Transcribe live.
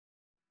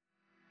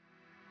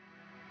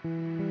Hello,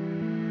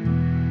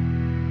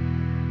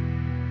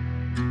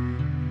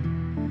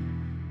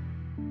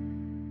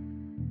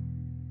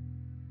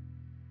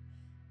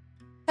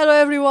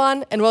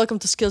 everyone, and welcome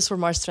to Skills for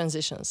Mars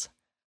Transitions.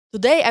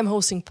 Today, I'm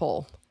hosting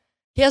Paul.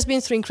 He has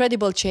been through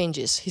incredible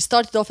changes. He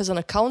started off as an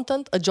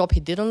accountant, a job he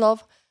didn't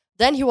love,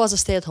 then, he was a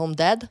stay at home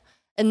dad,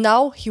 and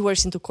now he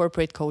works into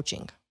corporate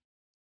coaching.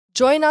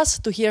 Join us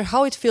to hear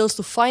how it feels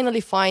to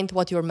finally find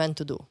what you're meant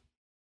to do.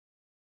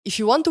 If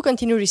you want to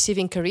continue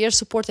receiving career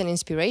support and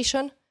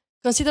inspiration,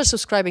 consider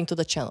subscribing to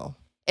the channel.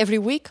 Every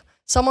week,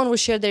 someone will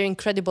share their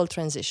incredible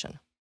transition.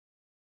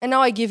 And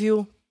now I give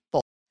you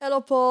Paul.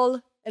 Hello,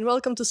 Paul, and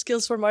welcome to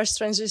Skills for Mars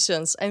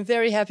Transitions. I'm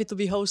very happy to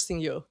be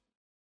hosting you.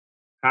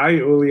 Hi,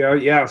 Julia.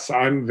 Yes,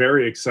 I'm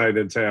very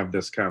excited to have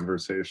this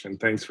conversation.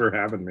 Thanks for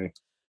having me.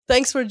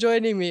 Thanks for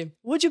joining me.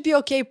 Would you be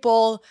okay,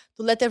 Paul,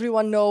 to let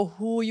everyone know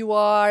who you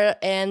are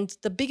and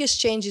the biggest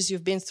changes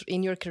you've been through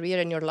in your career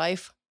and your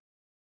life?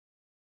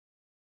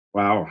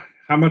 Wow.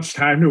 How much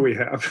time do we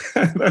have?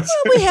 That's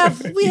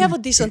We have a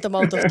decent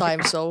amount of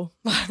time, so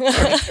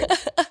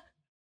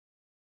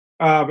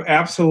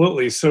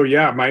absolutely. So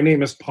yeah, my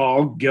name is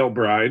Paul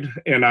Gilbride,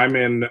 and I'm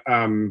in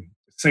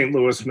St.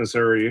 Louis,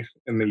 Missouri,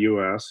 in the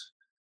U.S.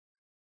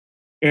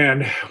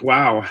 And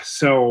wow,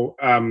 so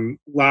a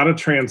lot of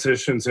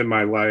transitions in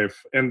my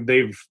life, and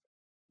they've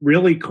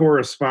really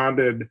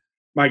corresponded.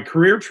 My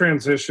career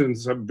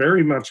transitions have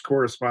very much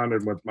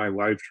corresponded with my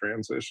life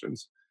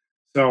transitions.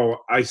 So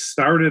I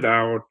started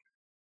out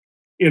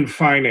in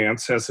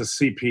finance as a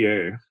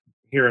CPA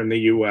here in the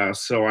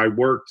US. So I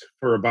worked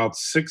for about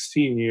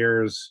 16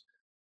 years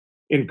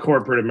in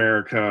corporate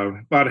America,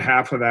 about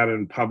half of that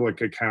in public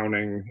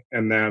accounting.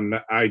 And then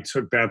I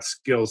took that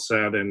skill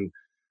set and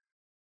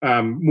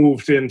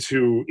moved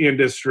into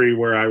industry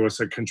where I was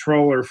a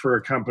controller for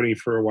a company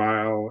for a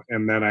while.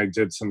 And then I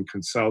did some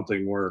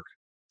consulting work.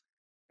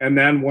 And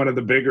then one of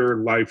the bigger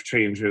life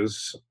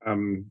changes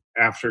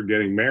after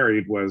getting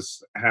married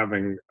was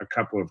having a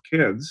couple of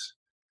kids.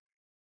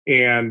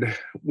 And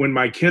when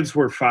my kids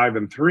were 5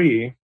 and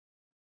 3,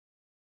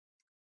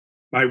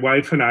 my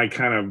wife and I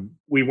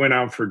we went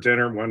out for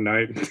dinner one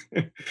night,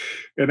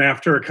 and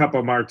after a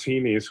couple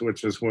martinis,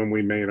 which is when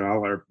we made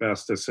all our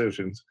best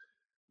decisions,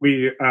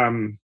 we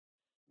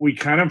we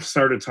kind of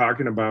started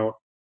talking about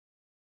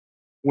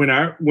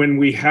when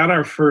we had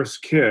our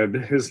first kid.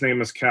 His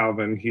name is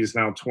Calvin. He's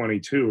now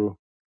 22.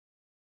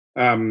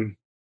 Um,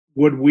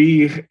 would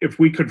we, if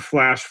we could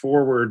flash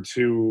forward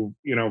to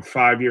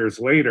 5 years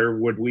later,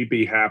 would we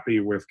be happy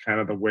with kind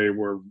of the way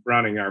we're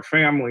running our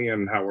family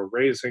and how we're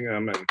raising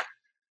them?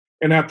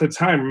 And at the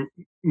time,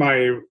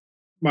 my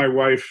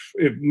wife,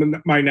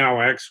 my now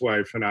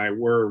ex-wife, and I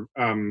we're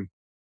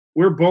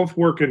both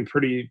working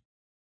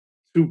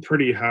two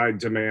pretty high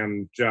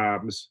demand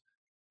jobs,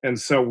 and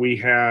so we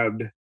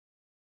had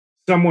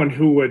someone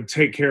who would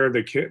take care of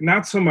the kid,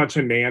 not so much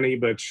a nanny,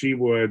 but she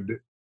would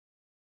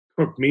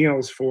cook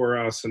meals for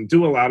us and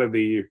do a lot of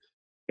the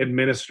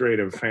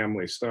administrative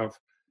family stuff.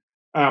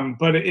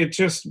 But it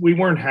just, we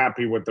weren't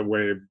happy with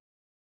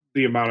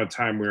the amount of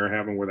time we were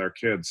having with our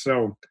kids.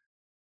 So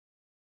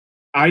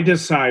I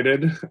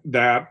decided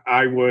that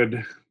I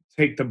would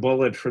take the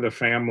bullet for the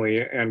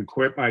family and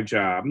quit my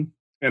job.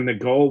 And the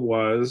goal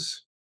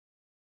was,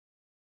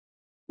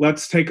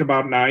 let's take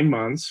about 9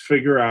 months,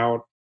 figure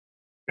out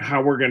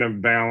how we're going to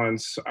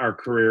balance our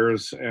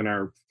careers and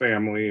our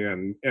family,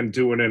 and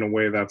do it in a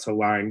way that's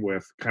aligned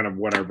with kind of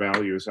what our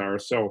values are.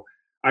 So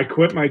I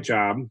quit my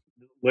job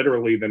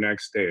literally the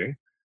next day,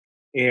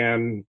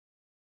 and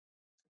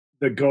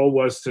the goal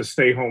was to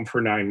stay home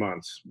for 9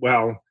 months.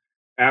 Well,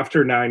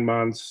 after 9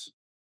 months,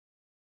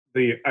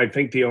 the I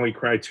think the only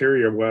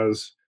criteria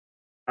was,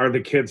 are the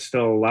kids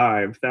still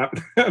alive? That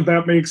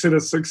that makes it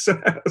a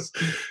success.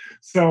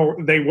 So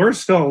they were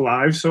still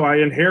alive. So I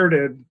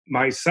inherited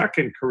my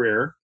second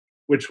career,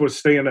 which was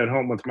staying at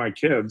home with my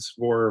kids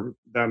for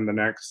then the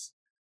next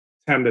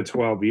 10 to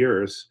 12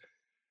 years.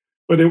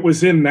 But it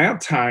was in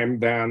that time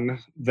then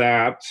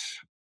that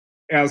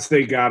as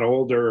they got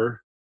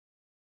older,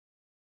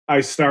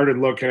 I started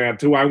looking at,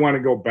 do I want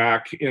to go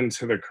back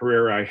into the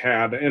career I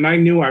had? And I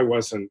knew I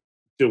wasn't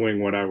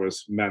doing what I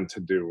was meant to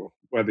do,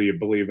 whether you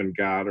believe in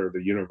God or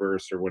the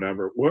universe or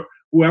whatever.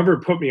 Whoever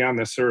put me on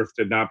this earth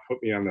did not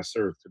put me on this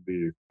earth to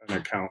be an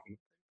accountant.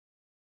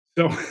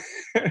 So,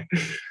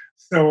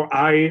 so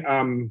I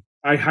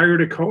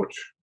hired a coach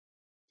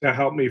to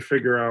help me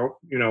figure out,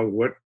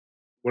 what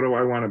do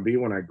I want to be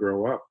when I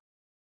grow up?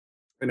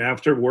 And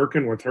after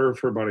working with her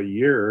for about a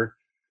year,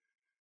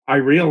 I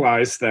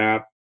realized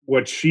that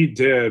what she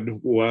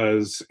did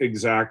was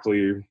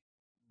exactly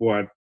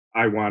what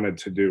I wanted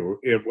to do.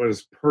 It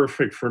was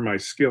perfect for my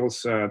skill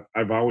set.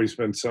 I've always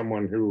been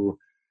someone who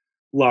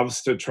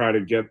loves to try to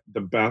get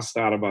the best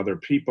out of other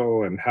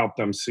people and help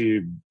them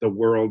see the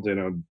world in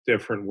a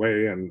different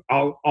way, and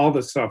all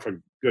the stuff a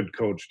good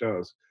coach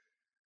does.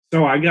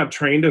 So I got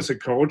trained as a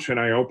coach, and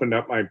I opened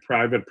up my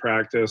private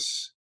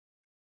practice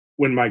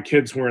when my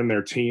kids were in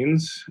their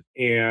teens,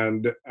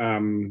 and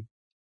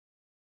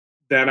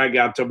then I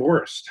got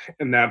divorced,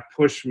 and that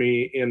pushed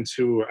me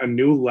into a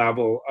new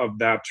level of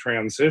that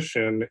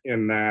transition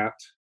in that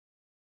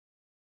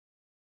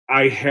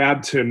I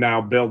had to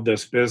now build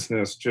this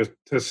business just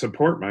to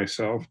support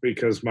myself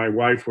because my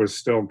wife was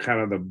still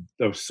kind of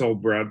the sole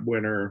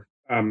breadwinner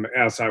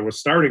as I was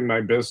starting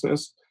my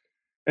business.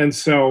 And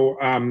so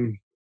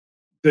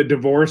the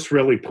divorce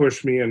really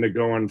pushed me into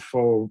going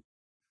full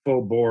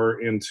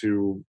bore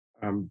into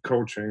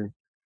coaching.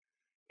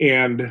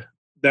 And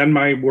then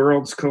my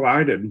worlds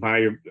collided.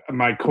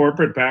 My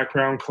corporate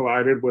background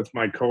collided with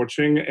my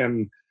coaching,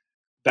 and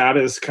that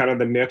is kind of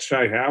the niche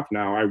I have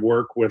now. I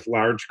work with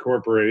large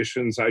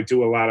corporations. I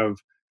do a lot of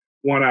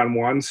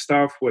one-on-one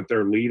stuff with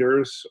their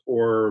leaders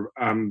or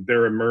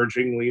their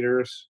emerging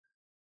leaders.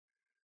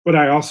 But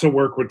I also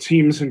work with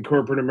teams in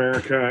corporate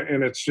America,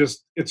 and it's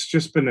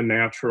just been a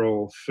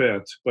natural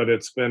fit. But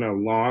it's been a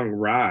long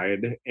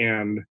ride,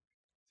 and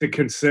to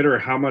consider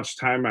how much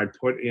time I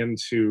put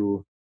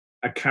into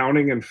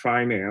accounting and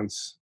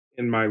finance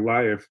in my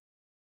life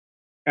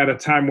at a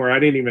time where I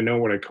didn't even know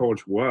what a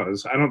coach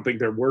was. I don't think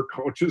there were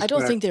coaches I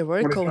don't back think there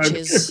were 25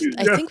 coaches.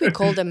 I yeah, think we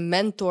called them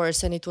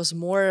mentors, and it was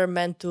more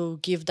meant to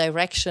give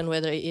direction.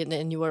 Whether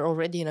and you were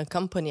already in a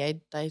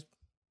company,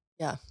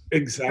 yeah, or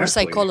exactly.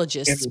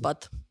 psychologists, And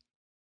but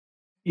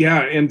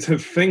yeah, and to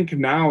think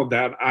now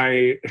that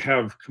I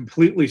have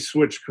completely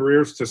switched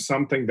careers to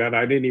something that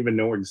I didn't even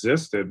know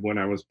existed when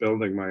I was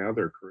building my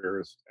other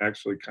career is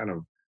actually kind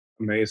of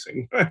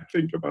amazing when I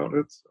think about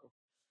it.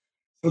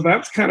 So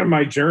that's kind of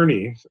my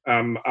journey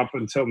up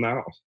until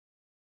now.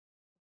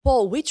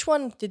 Paul, which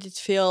one did it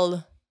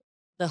feel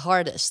the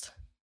hardest?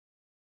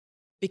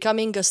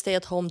 Becoming a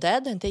stay-at-home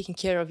dad and taking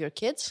care of your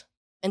kids,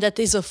 and that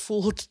is a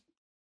full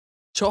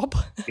job.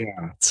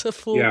 Yeah, It's a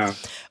full, yeah.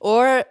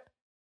 or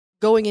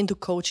going into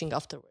coaching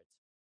afterwards.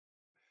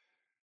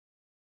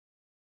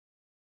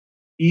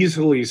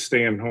 Easily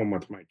staying home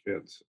with my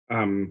kids.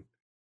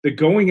 The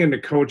going into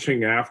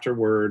coaching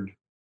afterward,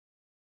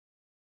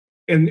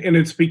 and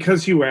it's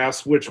because you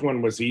asked which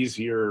one was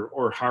easier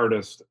or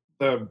hardest.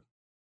 The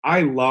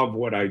I love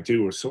what I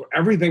do, so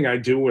everything I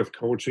do with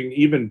coaching,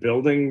 even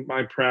building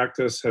my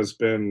practice, has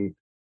been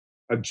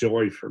a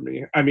joy for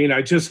me. I mean,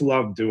 I just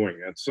love doing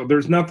it. So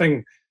there's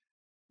nothing,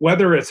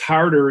 whether it's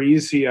hard or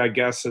easy, I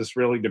guess this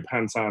really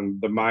depends on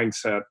the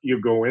mindset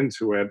you go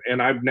into it.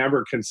 And I've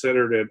never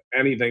considered it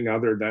anything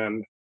other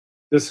than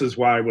this is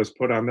why I was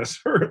put on this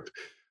earth.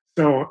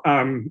 So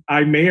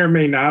I may or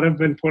may not have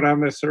been put on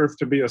this earth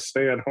to be a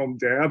stay-at-home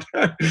dad.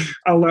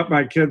 I'll let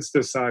my kids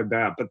decide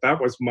that, but that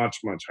was much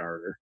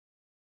harder.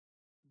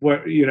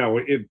 What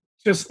it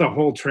just the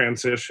whole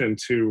transition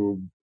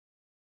to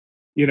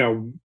you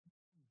know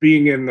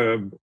being in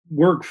the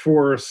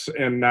workforce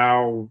and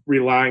now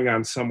relying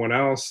on someone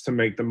else to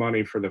make the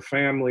money for the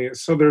family.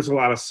 So there's a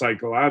lot of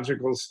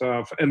psychological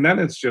stuff, and then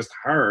it's just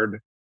hard.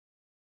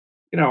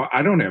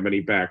 I don't have any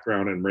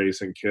background in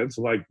raising kids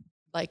Like,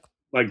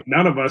 like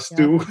none of us yep.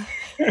 do.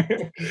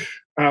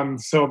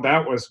 So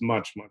that was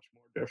much more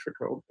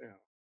difficult. Yeah.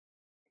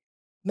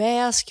 May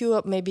I ask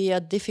you maybe a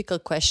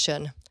difficult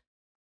question?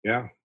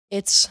 Yeah.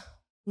 It's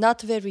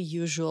not very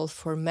usual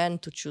for men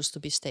to choose to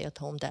be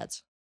stay-at-home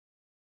dads.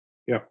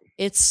 Yeah.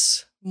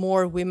 It's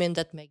more women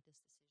that make this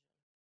decision.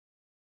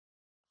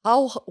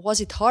 How was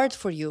it hard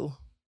for you?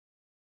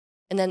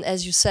 And then,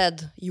 as you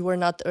said, you were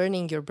not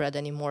earning your bread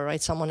anymore,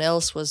 right? Someone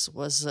else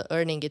was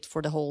earning it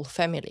for the whole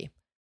family.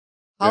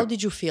 How Yeah.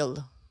 did you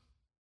feel?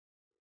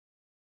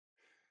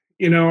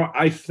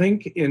 I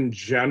think in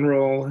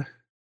general,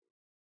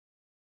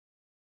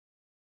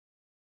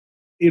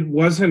 it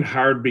wasn't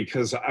hard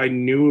because I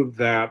knew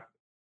that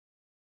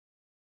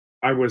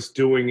I was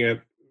doing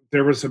it.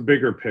 There was a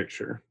bigger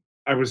picture.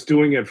 I was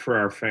doing it for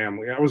our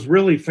family. I was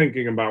really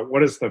thinking about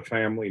what does the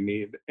family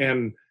need?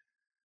 And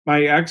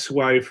my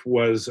ex-wife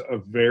was a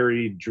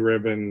very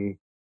driven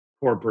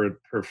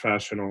corporate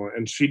professional,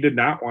 and she did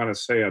not want to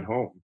stay at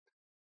home.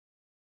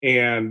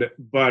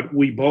 But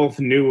we both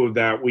knew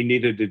that we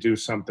needed to do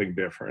something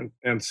different.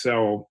 And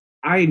so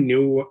I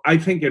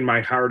think in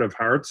my heart of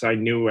hearts, I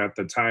knew at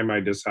the time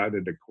I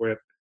decided to quit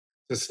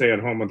to stay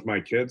at home with my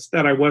kids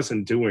that I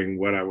wasn't doing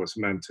what I was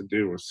meant to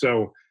do.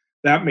 So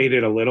that made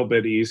it a little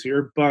bit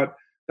easier. But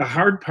the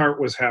hard part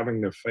was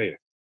having the faith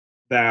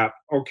that,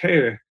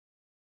 okay,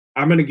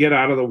 I'm going to get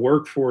out of the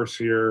workforce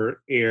here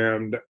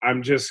and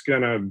I'm just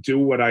going to do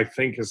what I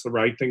think is the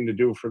right thing to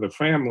do for the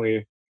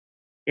family.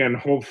 And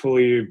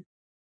hopefully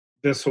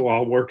this will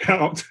all work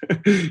out.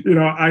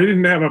 I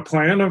didn't have a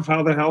plan of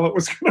how the hell it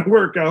was going to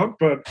work out,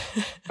 but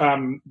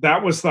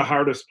that was the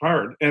hardest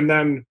part. And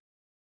then,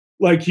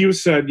 like you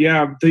said,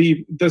 yeah,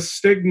 the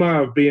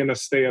stigma of being a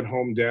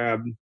stay-at-home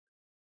dad,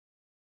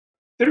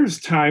 there's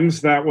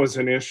times that was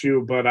an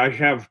issue, but I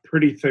have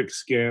pretty thick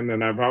skin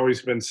and I've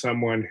always been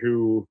someone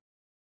who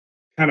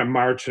kind of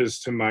marches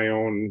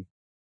to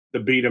the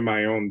beat of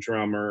my own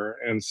drummer.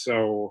 And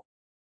so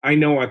I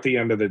know at the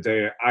end of the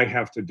day I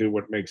have to do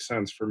what makes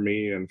sense for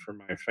me and for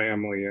my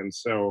family. And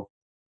so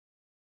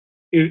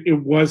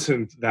it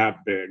wasn't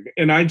that big,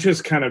 and I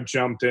just kind of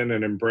jumped in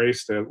and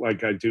embraced it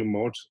like I do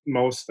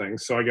most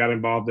things. So I got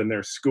involved in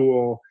their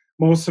school.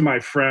 Most of my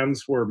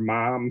friends were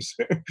moms.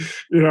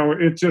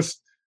 It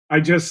just I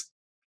just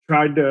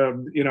tried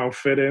to,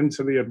 fit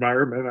into the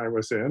environment I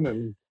was in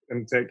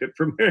and take it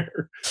from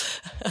there.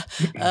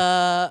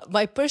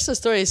 My personal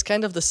story is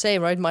kind of the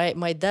same, right?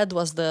 My dad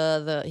was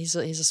he's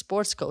a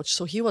sports coach,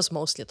 so he was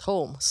mostly at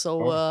home.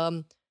 So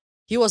Oh,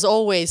 he was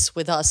always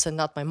with us and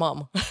not my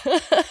mom,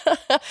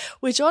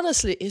 which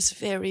honestly is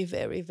very,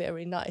 very,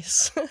 very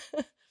nice.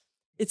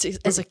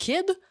 As a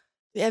kid,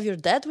 you have your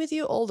dad with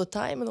you all the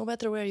time, no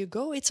matter where you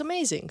go. It's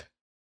amazing.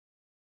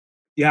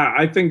 yeah,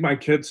 I think my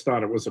kids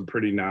thought it was a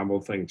pretty novel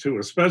thing too,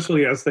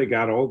 especially as they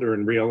got older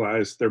and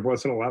realized there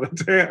wasn't a lot of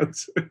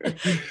dads.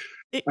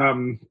 It-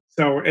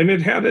 And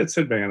it had its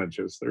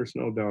advantages. There's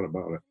no doubt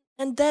about it.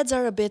 and dads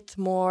are a bit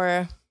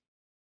more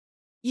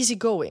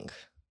easygoing.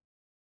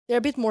 They're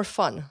a bit more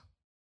fun.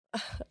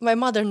 My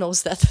mother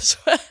knows that as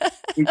well.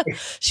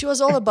 She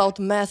was all about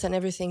math and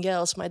everything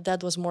else. My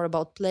dad was more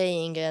about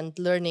playing and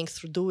learning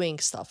through doing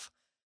stuff,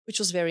 which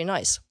was very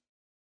nice.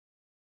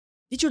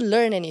 Did you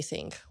learn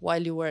anything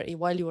while you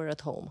were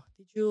at home?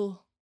 Did you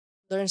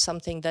learn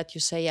something that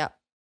you say, yeah,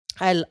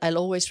 I'll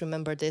always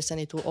remember this and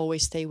it will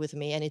always stay with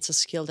me and it's a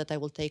skill that I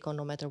will take on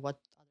no matter what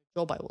other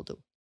job I will do?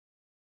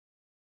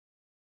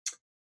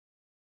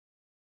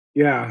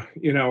 Yeah,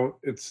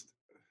 it's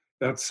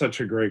that's such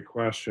a great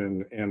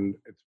question, and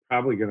it's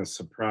probably going to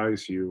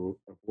surprise you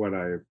of what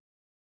I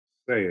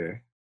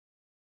say.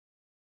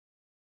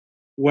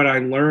 What I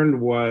learned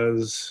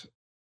was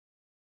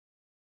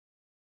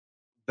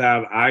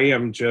that I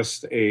am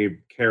just a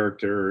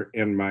character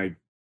in my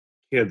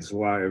kids'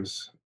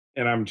 lives,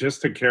 and I'm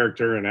just a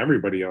character in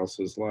everybody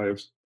else's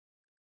lives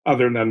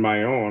other than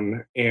my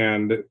own.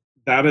 And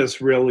that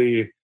is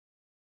really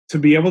to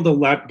be able to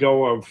let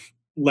go of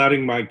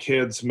letting my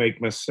kids make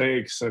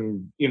mistakes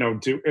and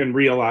do and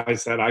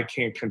realize that I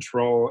can't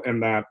control,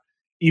 and that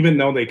even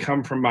though they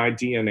come from my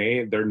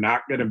DNA, they're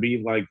not going to be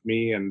like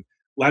me, and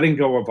letting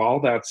go of all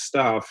that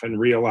stuff and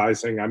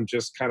realizing I'm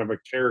just kind of a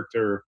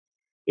character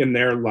in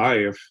their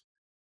life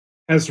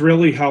has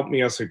really helped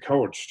me as a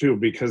coach too,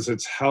 because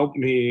it's helped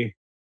me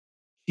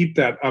keep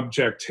that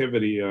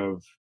objectivity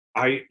of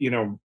I you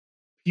know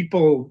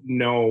people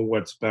know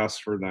what's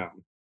best for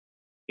them,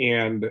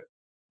 and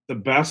the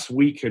best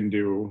we can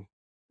do,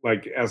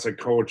 like as a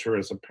coach or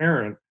as a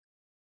parent,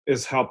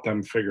 is help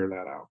them figure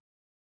that out.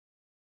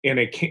 And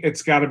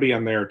it's got to be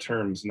on their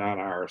terms, not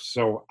ours.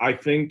 So I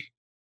think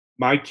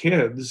my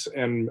kids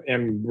and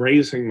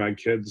raising my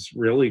kids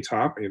really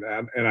taught me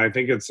that, and I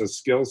think it's a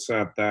skill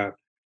set that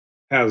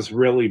has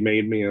really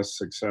made me a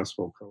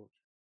successful coach.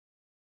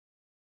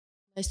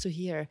 Nice to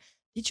hear.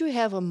 Did you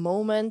have a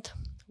moment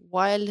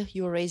while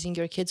you were raising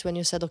your kids when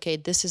you said, okay,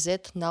 this is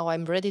it. Now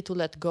I'm ready to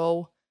let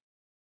go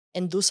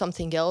and do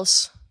something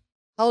else?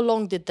 How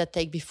long did that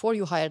take before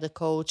you hired a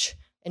coach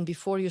and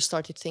before you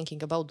started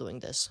thinking about doing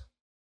this?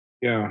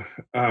 Yeah.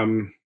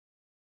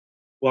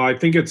 Well, I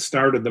think it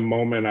started the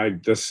moment I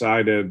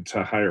decided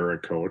to hire a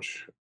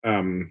coach.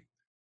 And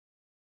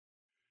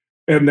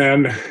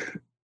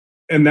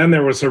then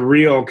there was a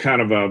real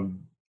kind of a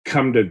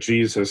come to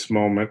Jesus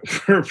moment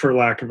for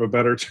lack of a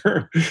better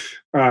term.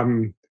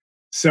 Um,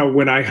 so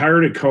when I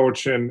hired a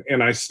coach and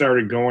I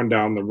started going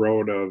down the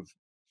road of,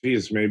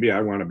 geez, maybe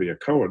I want to be a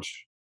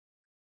coach,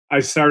 I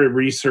started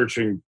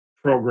researching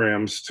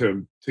programs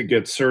to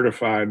get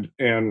certified,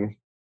 and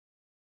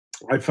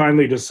I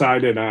finally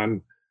decided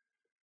on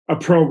a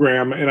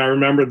program. And I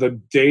remember the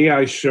day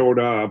I showed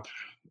up,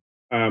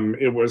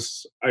 it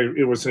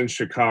was in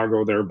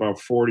Chicago. There were about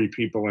 40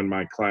 people in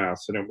my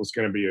class, and it was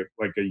going to be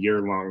like a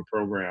year long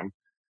program.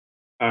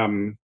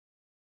 Um,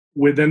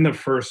 Within the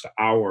first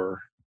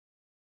hour,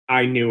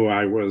 I knew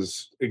I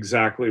was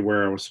exactly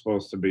where I was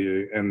supposed to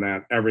be, and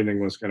that everything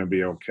was going to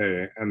be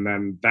okay. And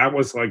then that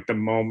was like the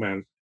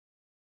moment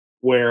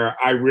where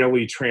I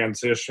really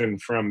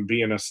transitioned from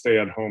being a stay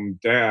at home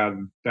dad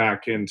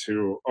back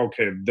into,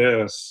 okay,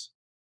 this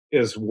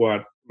is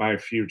what my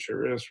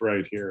future is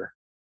right here.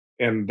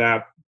 And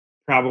that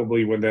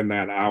probably within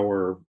that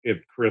hour,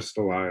 it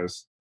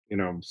crystallized,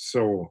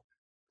 so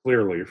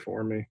clearly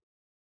for me.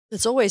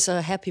 It's always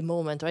a happy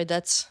moment, right?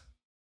 It's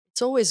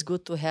always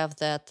good to have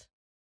that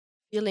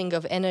feeling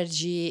of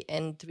energy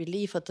and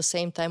relief at the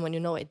same time when you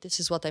know it, this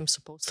is what I'm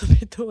supposed to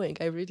be doing.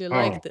 I really Oh,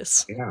 like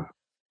this. yeah.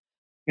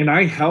 And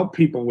I help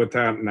people with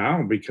that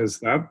now because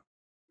that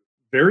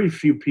very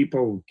few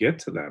people get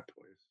to that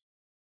place.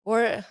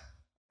 Or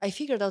I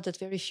figured out that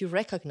very few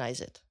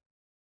recognize it.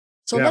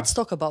 So Yeah, let's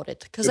talk about it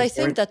because I good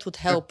think point. that would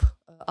Yeah. help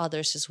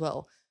others as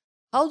well.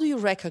 How do you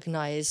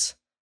recognize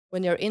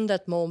when you're in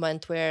that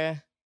moment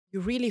where you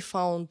really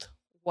found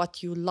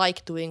what you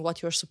like doing,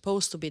 what you're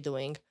supposed to be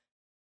doing,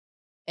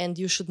 and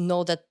you should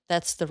know that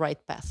that's the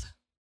right path?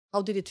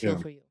 How did it feel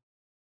Yeah. for you?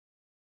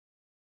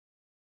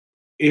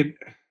 It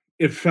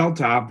it felt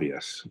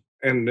obvious,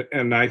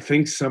 and I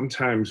think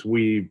sometimes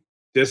we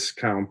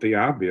discount the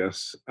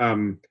obvious.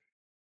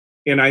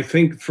 And I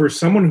think for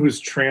someone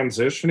who's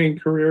transitioning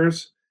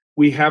careers,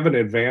 we have an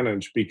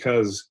advantage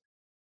because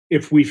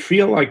if we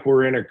feel like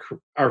we're in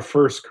our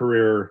first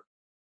career,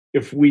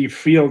 if we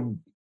feel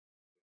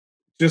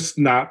just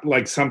not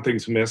like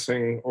something's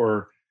missing,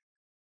 or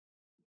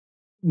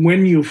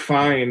when you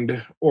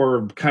find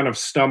or kind of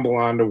stumble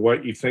onto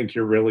what you think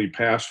you're really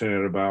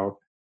passionate about,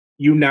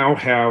 you now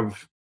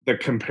have the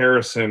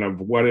comparison of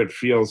what it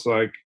feels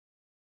like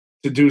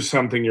to do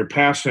something you're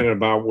passionate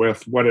about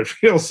with what it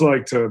feels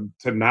like to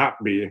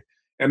not be.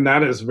 And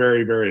that is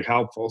very, very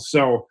helpful.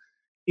 So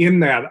in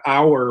that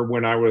hour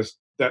when I was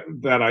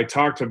that I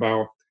talked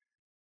about,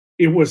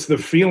 it was the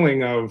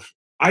feeling of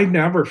I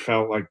never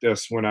felt like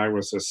this when I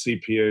was a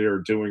CPA or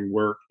doing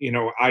work.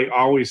 I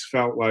always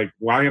felt like,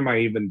 why am I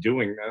even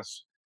doing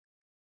this?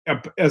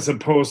 As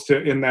opposed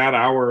to in that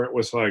hour, it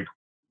was like,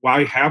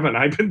 why haven't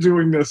I been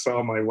doing this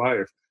all my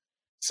life?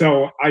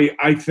 So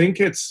I think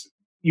it's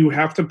you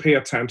have to pay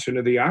attention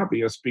to the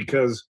obvious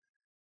because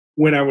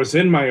when I was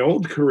in my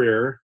old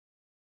career,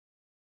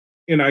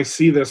 and I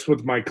see this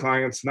with my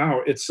clients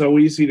now, it's so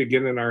easy to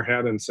get in our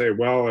head and say,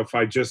 well, if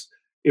I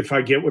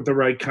get with the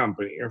right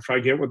company, or if I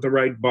get with the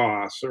right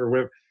boss, or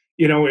with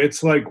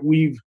it's like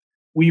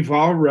we've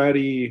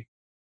already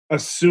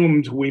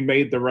assumed we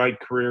made the right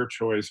career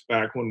choice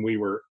back when we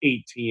were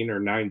 18 or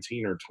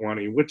 19 or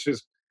 20, which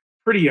is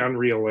pretty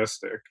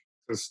unrealistic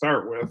to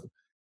start with.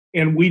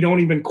 And we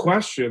don't even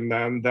question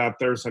then that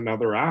there's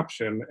another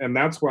option. And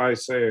that's why I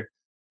say,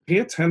 pay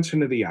attention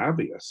to the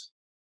obvious.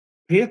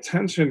 Pay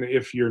attention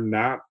if you're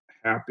not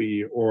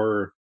happy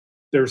or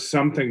there's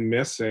something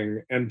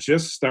missing, and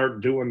just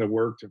start doing the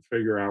work to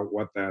figure out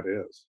what that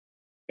is.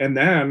 And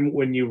then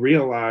when you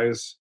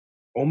realize,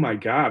 oh my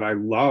God, I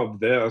love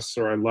this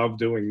or I love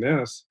doing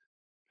this,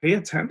 pay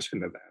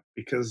attention to that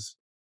because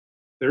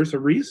there's a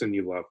reason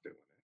you love doing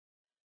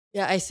it.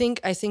 Yeah, I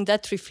think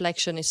that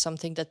reflection is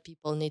something that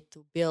people need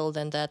to build,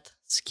 and that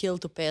skill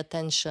to pay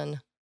attention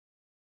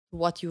to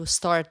what you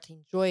start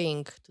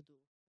enjoying to do.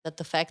 That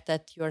the fact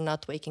that you're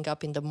not waking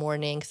up in the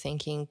morning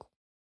thinking,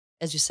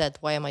 as you said,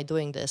 why am I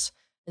doing this?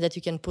 And that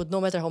you can put,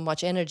 no matter how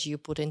much energy you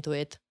put into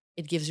it,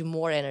 it gives you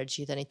more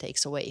energy than it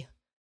takes away.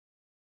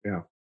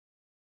 Yeah,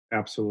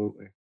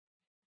 absolutely.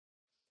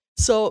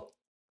 So,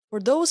 for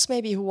those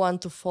maybe who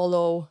want to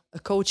follow a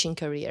coaching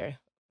career,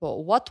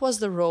 well, what was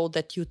the road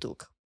that you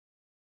took?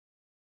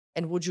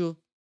 And would you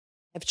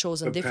have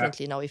chosen The path,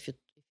 differently now if you?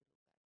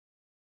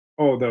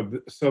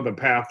 the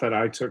path that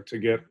I took to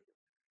get,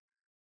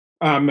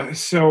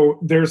 so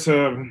there's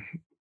a,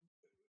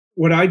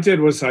 what I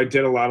did was I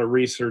did a lot of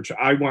research.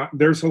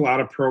 There's a lot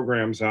of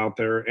programs out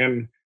there,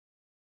 and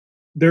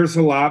there's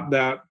a lot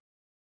that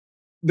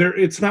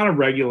it's not a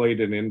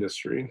regulated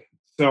industry.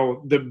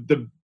 So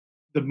the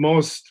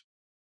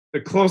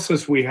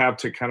closest we have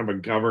to kind of a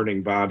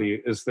governing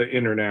body is the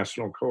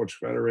International Coach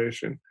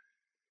Federation.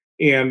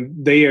 And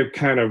they have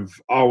kind of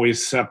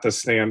always set the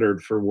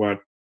standard for what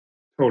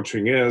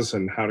coaching is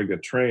and how to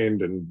get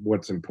trained and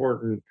what's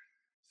important.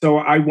 So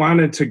I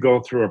wanted to go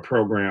through a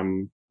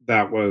program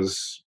that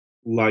was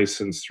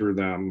licensed through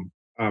them,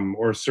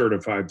 or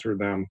certified through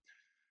them.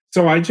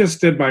 So I just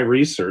did my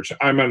research.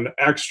 I'm an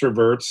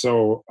extrovert,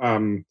 so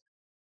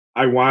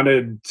I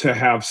wanted to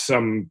have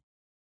some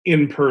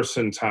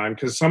in-person time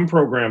because some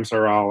programs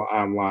are all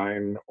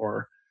online,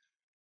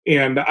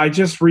 and I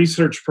just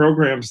researched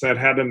programs that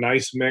had a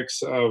nice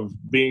mix of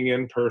being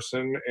in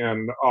person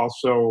and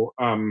also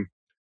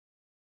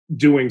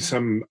doing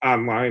some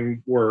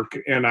online work.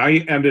 And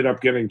I ended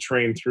up getting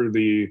trained through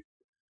the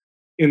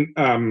in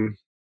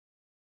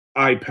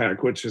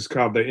IPEC, which is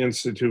called the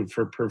Institute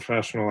for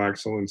Professional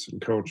Excellence in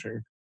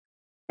Coaching.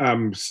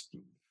 Um, s-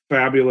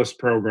 Fabulous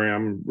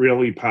program,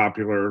 really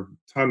popular.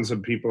 Tons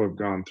of people have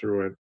gone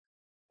through it.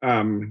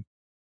 Um,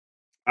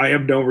 I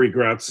have no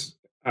regrets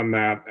on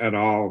that at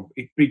all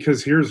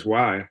because here's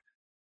why.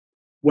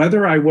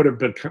 Whether I would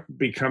have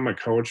become a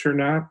coach or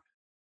not,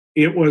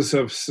 it was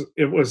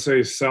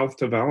a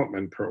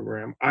self-development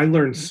program. I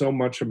learned so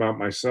much about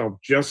myself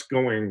just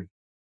going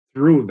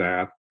through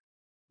that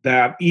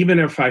even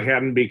if I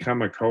hadn't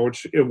become a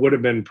coach, it would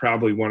have been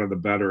probably one of the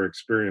better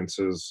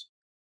experiences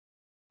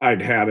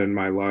I'd had in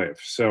my life.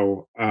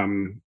 So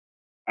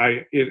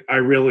I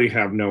really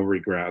have no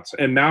regrets.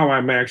 And now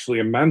I'm actually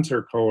a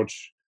mentor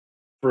coach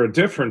for a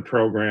different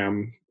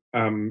program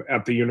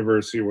at the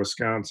University of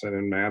Wisconsin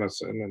in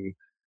Madison,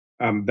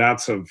 and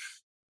that's a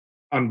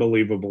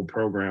unbelievable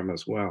program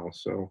as well.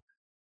 So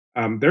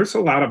there's a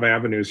lot of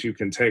avenues you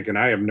can take, and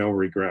I have no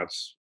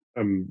regrets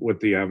with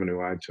the avenue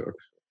I took.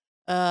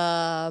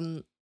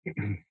 Um,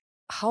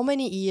 how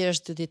many years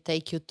did it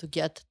take you to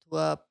get to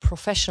a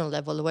professional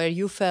level where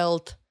you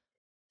felt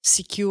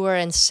secure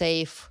and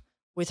safe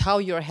with how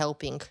you're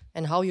helping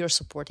and how you're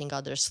supporting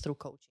others through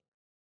coaching?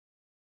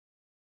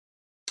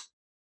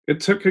 It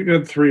took a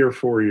good 3 or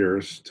 4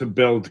 years to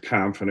build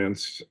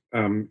confidence.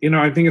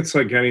 I think it's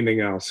like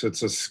anything else.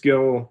 It's a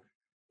skill.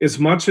 As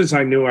much as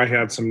I knew I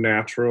had some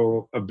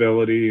natural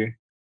ability,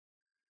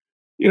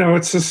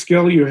 it's a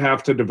skill you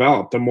have to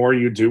develop. The more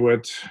you do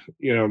it,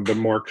 the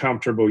more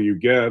comfortable you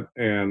get.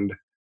 And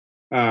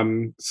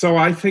so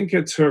I think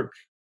it took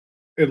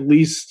at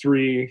least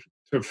 3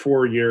 to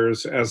 4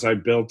 years as I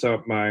built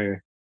up my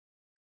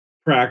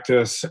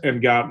practice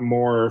and got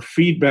more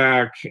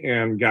feedback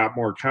and got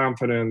more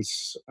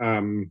confidence.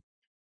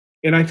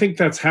 And I think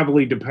that's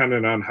heavily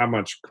dependent on how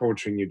much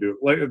coaching you do.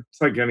 Like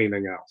it's like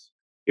anything else.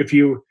 If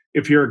you're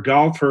a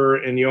golfer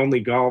and you only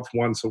golf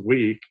once a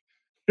week,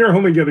 you're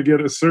only going to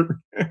get a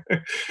certain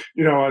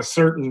a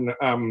certain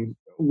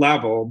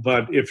level.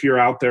 But if you're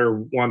out there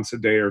once a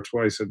day or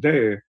twice a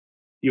day,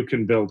 you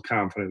can build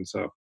confidence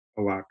up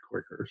a lot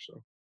quicker.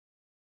 So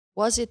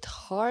Was it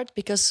hard?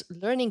 Because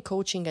learning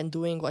coaching and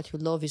doing what you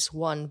love is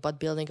one, but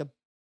building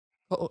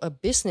a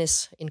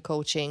business in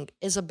coaching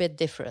is a bit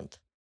different,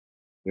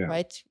 yeah,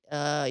 right?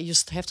 You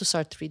have to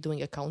start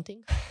redoing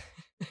accounting,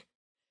 yeah,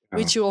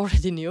 which you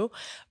already knew,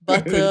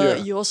 but yeah.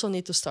 you also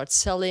need to start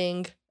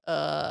selling,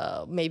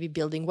 maybe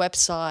building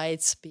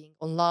websites, being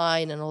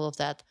online, and all of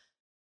that.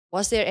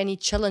 Was there any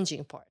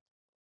challenging part?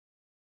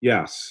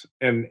 Yes,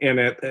 and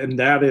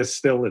that is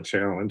still a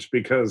challenge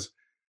because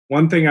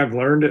one thing I've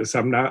learned is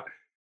I'm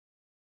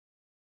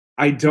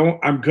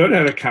good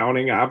at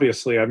accounting,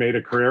 obviously, I made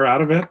a career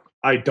out of it.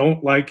 I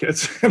don't like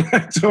it, and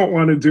I don't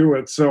wanna do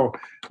it, so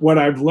what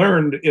I've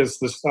learned is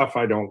the stuff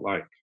I don't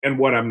like and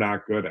what I'm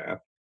not good at,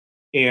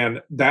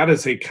 and that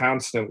is a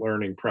constant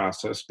learning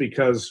process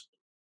because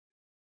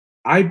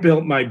I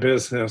built my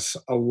business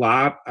a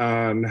lot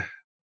on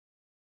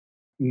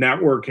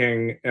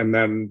networking and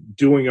then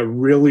doing a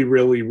really,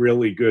 really,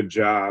 really good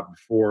job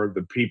for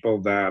the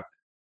people that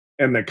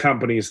and the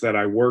companies that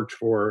I worked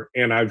for,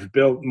 and I've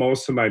built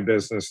most of my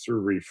business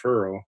through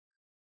referral.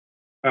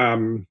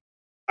 Um,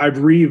 I've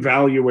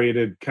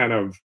reevaluated kind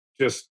of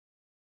just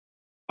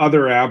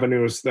other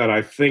avenues that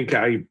I think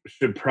I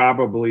should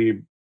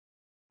probably,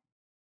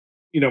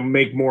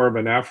 make more of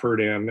an effort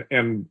in.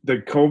 And the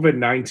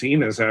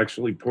COVID-19 has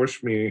actually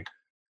pushed me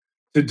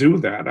to do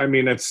that. I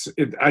mean,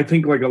 I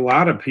think like a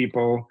lot of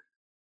people,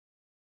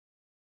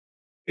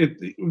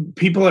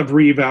 people have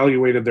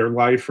reevaluated their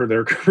life or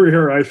their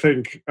career, I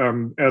think,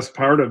 as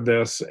part of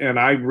this. And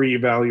I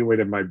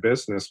reevaluated my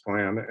business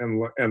plan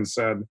and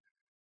said,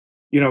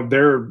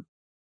 there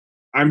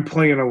I'm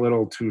playing a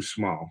little too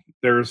small.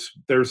 There's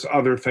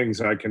other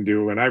things I can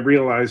do, and I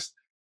realized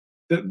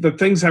the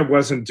things I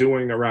wasn't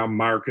doing around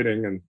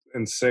marketing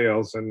and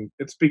sales, and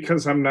it's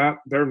because I'm not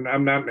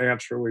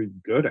naturally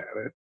good at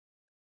it.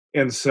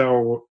 And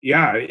so,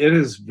 yeah, it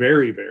is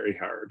very, very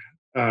hard.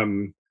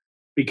 Um,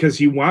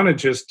 because you want to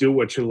just do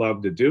what you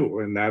love to do,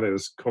 and that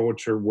is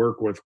coach or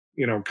work with,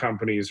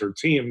 companies or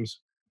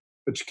teams,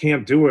 but you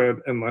can't do it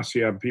unless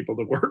you have people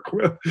to work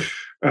with.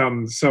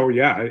 So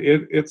yeah,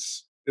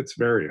 it's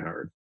very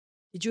hard.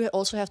 Did you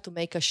also have to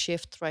make a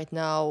shift right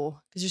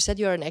now? Because you said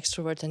you're an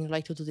extrovert and you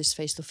like to do this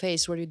face to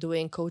face. Were you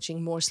doing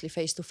coaching mostly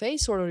face to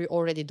face, or are you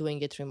already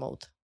doing it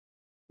remote?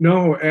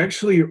 No,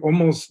 actually,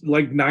 almost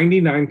like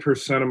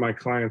 99% of my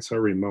clients are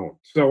remote.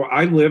 So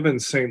I live in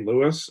St.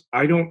 Louis.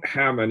 I don't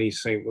have any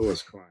St.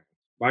 Louis clients.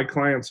 My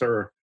clients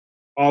are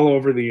all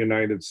over the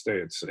United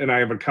States, and I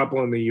have a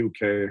couple in the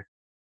UK.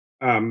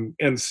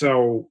 And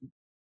so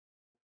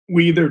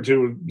we either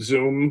do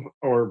Zoom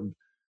or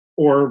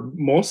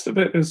most of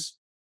it is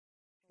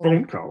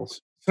phone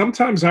calls.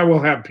 Sometimes I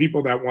will have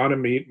people that want to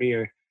meet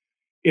me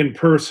in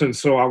person,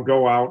 so I'll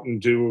go out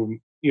and do,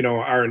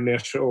 our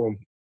initial,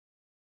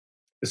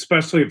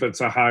 especially if it's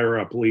a higher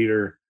up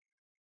leader.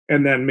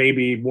 And then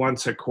maybe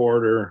once a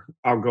quarter,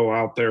 I'll go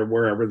out there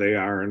wherever they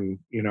are and,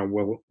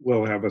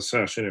 we'll have a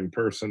session in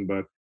person.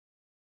 But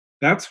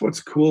that's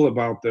what's cool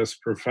about this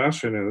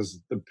profession is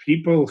the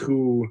people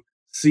who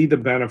see the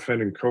benefit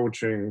in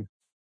coaching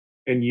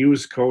and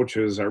use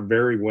coaches are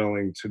very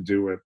willing to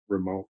do it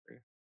remotely.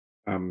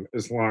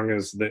 As long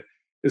as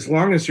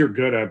you're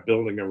good at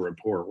building a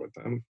rapport with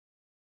them.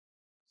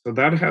 So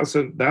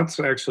that's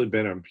actually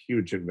been a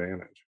huge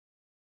advantage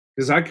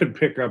because I could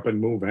pick up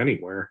and move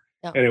anywhere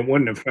Yeah, and it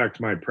wouldn't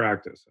affect my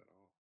practice at all.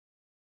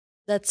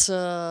 that's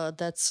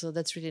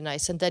really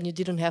nice. And then you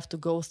didn't have to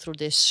go through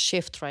this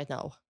shift right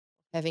now,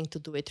 having to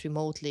do it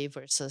remotely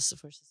versus.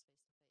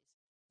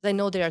 I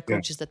know there are Yeah.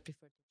 coaches that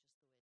prefer to just do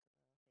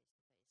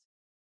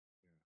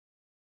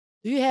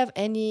it. Do you have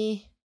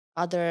any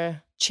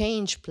other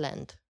change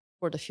planned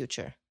for the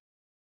future?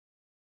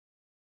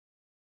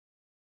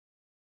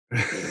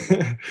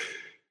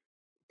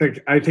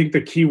 I think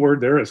the key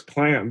word there is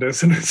planned,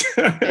 isn't it?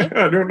 Okay.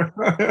 I don't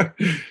know.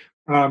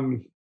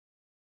 um,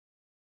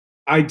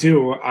 I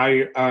do.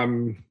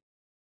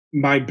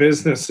 My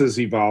business is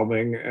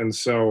evolving, and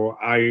so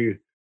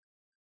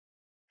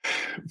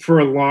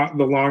for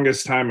the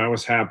longest time, I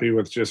was happy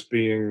with just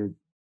being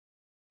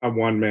a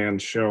one man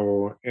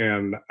show,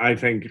 and I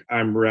think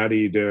I'm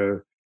ready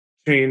to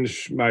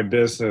change my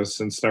business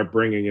and start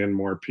bringing in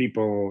more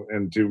people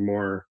and do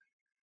more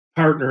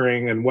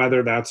partnering, and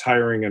whether that's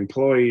hiring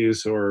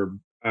employees or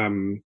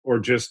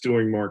just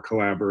doing more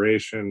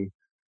collaboration.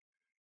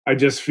 I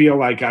just feel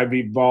like I've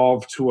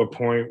evolved to a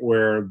point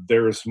where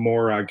there's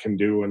more I can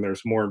do and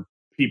there's more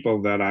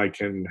people that I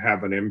can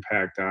have an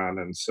impact on.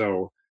 And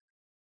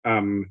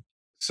um,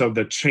 so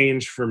the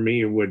change for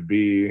me would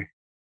be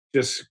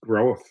just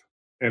growth.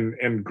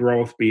 and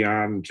growth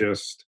beyond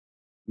just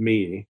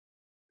me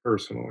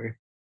personally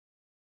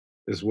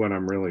is what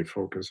I'm really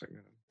focusing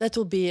That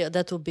will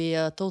be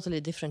a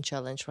totally different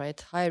challenge, right?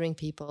 Hiring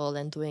people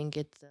and doing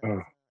it.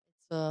 on.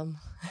 Um,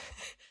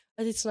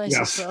 but it's nice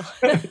as Yes. well.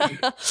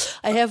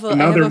 I have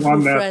Another a few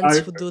one that friends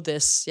I who do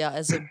this, yeah,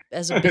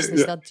 as a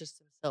business, not just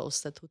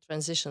themselves, that who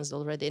transitions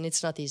already, and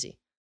it's not easy.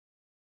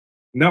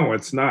 no,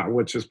 it's not,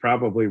 which is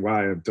probably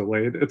why I've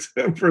delayed it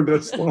for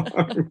this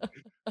long.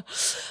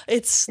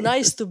 It's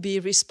nice to be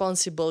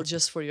responsible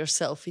just for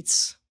yourself.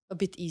 It's a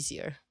bit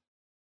easier.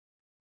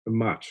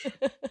 Much.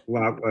 A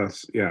lot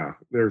less. Yeah,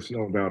 there's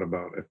no doubt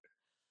about it.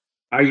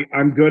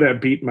 I'm good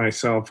at beating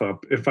myself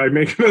up if I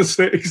make a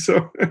mistake,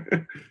 so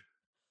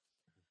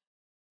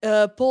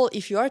Paul,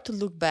 if you are to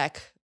look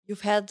back,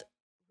 you've had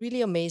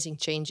really amazing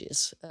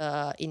changes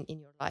in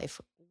your life.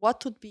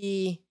 What would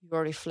be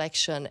your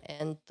reflection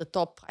and the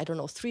top, I don't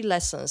know, three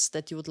lessons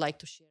that you would like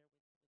to share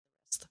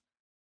with us?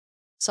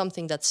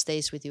 Something that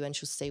stays with you and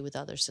should stay with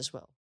others as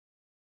well.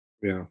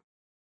 yeah.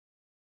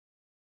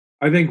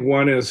 I think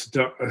one is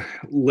to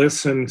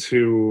listen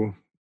to,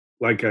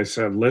 like I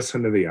said,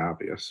 listen to the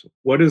obvious.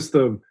 What's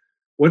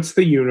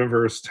the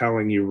universe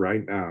telling you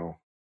right now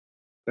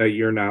that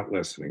you're not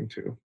listening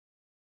to?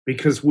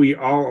 Because we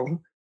all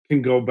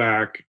can go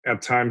back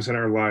at times in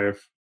our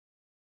life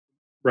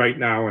right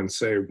now and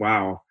say,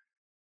 wow,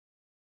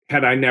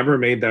 had I never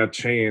made that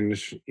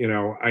change,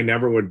 I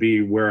never would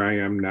be where I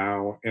am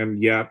now.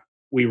 And yet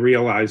we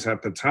realize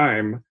at the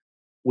time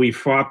we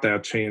fought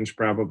that change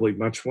probably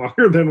much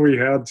longer than we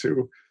had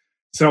to.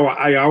 So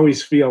I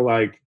always feel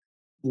like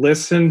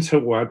listen to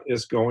what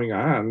is going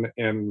on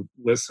and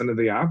listen to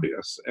the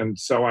obvious. And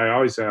so I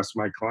always ask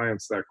my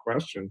clients that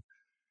question,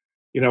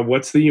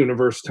 what's the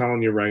universe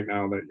telling you right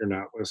now that you're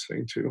not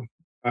listening to?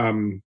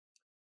 Um,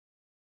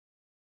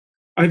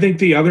 I think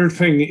the other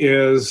thing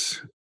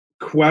is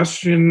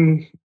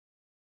question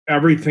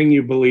everything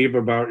you believe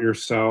about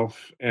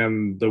yourself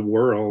and the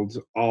world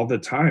all the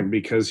time,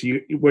 because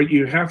what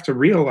you have to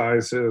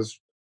realize is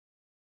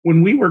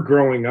when we were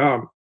growing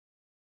up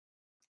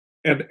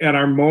at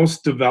our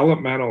most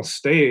developmental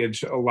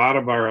stage, a lot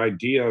of our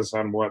ideas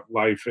on what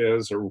life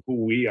is or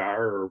who we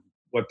are or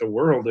what the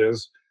world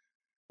is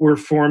were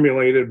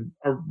formulated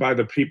by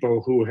the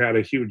people who had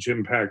a huge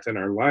impact in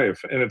our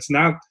life. And it's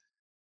not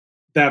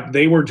that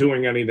they were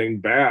doing anything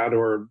bad,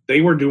 or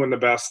they were doing the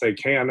best they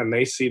can and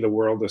they see the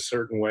world a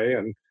certain way,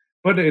 and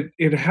but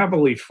it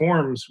heavily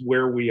forms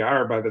where we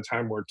are by the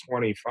time we're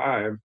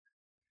 25.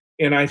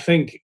 And I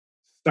think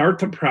start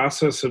the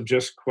process of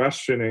just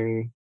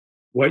questioning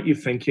what you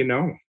think you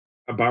know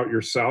about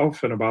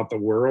yourself and about the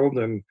world,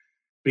 and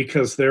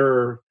because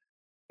there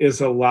is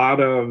a lot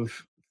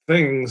of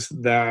things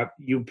that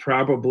you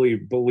probably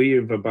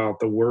believe about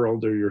the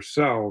world or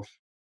yourself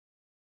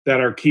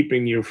that are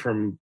keeping you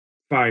from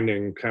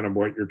finding kind of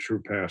what your true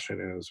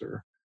passion is,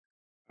 or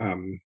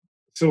um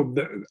so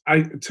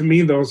I to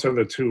me those are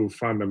the two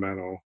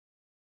fundamental.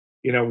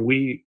 you know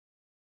we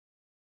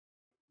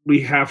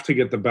we have to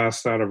get the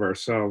best out of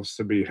ourselves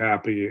to be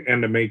happy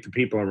and to make the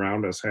people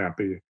around us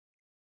happy,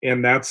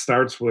 and that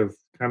starts with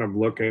kind of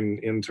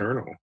looking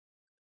internal.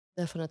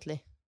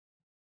 Definitely.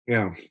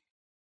 Yeah.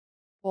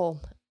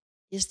 Paul,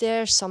 is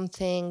there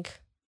something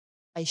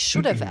I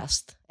should have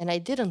asked and I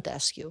didn't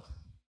ask you,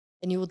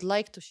 and you would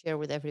like to share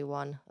with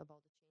everyone about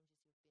the changes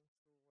you've been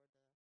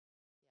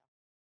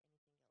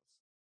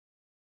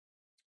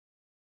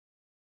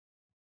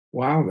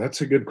through, or Wow,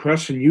 that's a good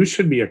question. You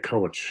should be a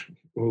coach,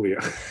 Julia.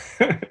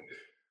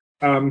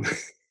 um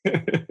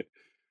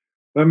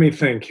let me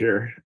think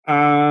here.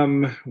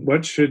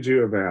 What should you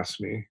have asked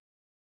me?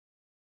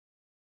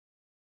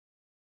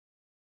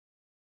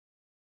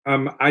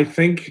 I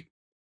think,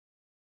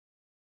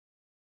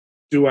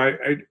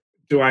 I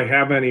do I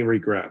have any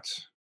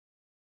regrets?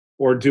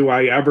 Or do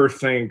I ever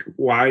think,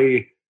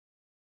 why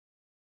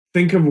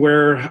think of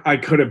where I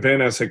could have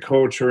been as a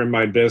coach or in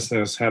my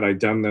business had I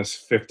done this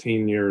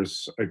 15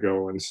 years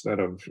ago instead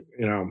of,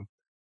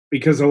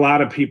 because a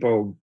lot of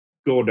people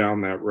go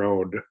down that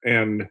road.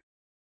 And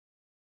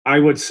I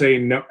would say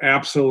no,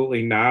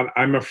 absolutely not.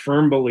 I'm a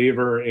firm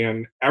believer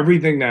in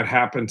everything that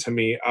happened to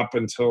me up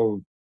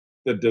until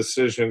the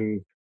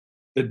decision,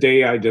 the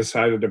day I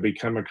decided to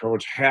become a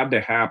coach, had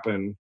to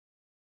happen,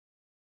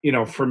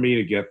 for me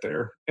to get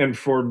there. And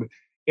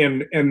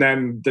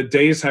then the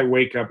days I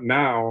wake up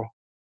now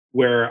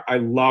where I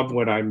love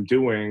what I'm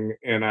doing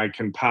and I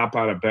can pop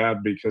out of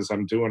bed because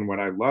I'm doing what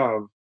I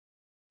love,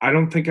 I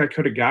don't think I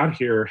could have got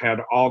here had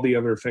all the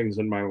other things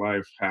in my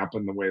life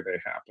happen the way they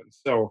happened.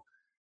 So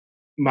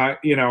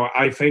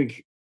I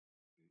think,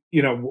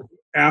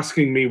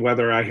 asking me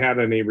whether I had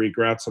any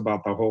regrets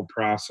about the whole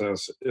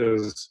process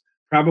is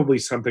probably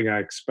something I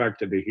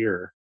expected to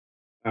hear,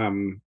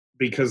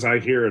 because I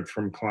hear it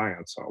from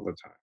clients all the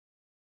time.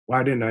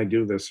 Why didn't I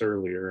do this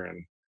earlier?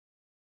 And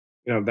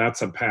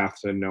that's a path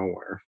to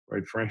nowhere,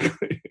 quite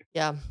frankly.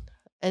 yeah,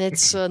 and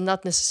it's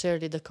not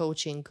necessarily the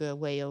coaching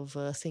way of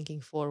thinking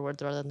forward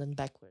rather than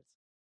backwards.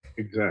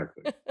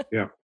 Exactly.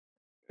 Yeah.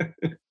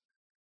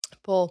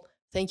 Paul,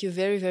 Thank you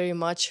very, very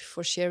much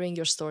for sharing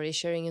your story,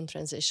 sharing in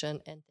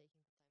transition, and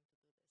taking the time to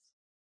do this.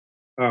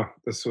 Oh,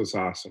 this was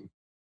awesome.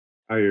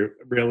 I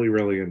really,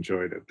 really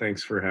enjoyed it.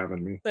 Thanks for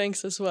having me.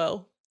 Thanks as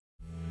well.